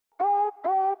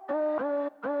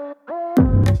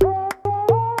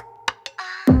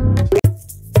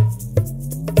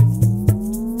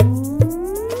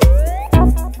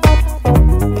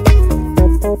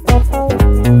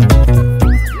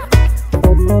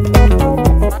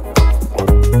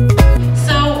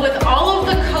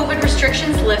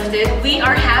We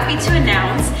are happy to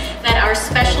announce that our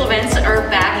special events are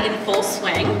back in full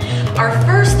swing. Our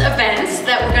first event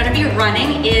that we're going to be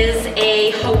running is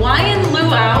a Hawaiian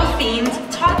luau themed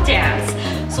talk dance.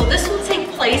 So this will take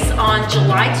place on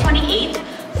July 28th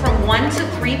from 1 to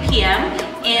 3 p.m.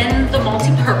 in the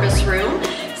multi-purpose room.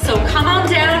 So come on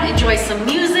down, enjoy some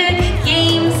music,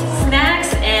 games,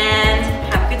 snacks, and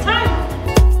have a good time.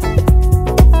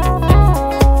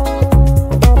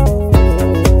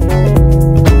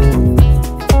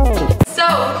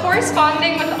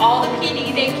 Corresponding with all the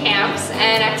PD Day camps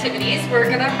and activities, we're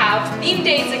going to have theme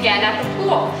days again at the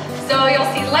pool. So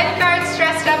you'll see lifeguards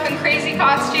dressed up in crazy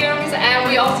costumes, and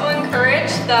we also encourage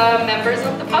the members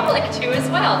of the public to as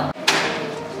well.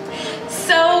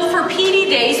 So for PD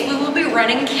Days, we will be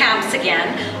running camps again.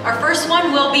 Our first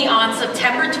one will be on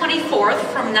September 24th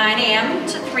from 9 a.m.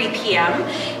 to 3 p.m.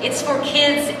 It's for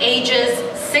kids ages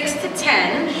 6 to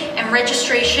 10, and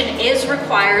registration is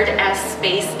required as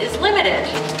space is limited.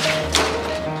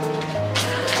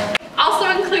 Also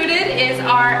included is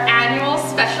our annual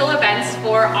special events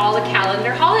for all the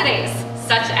calendar holidays,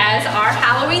 such as our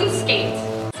Halloween skate,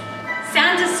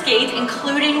 Santa skate,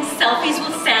 including selfies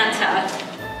with Santa.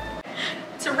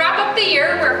 To wrap up the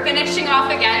year, we're finishing off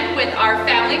again with our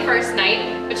Family First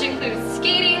Night, which includes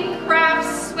skating,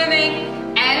 crafts, swimming,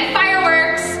 and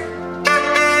fireworks.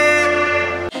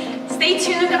 Stay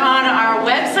tuned on our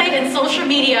website and social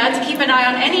media to keep an eye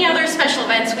on any other special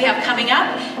events we have coming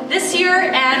up this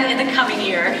year and in the coming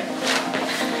year.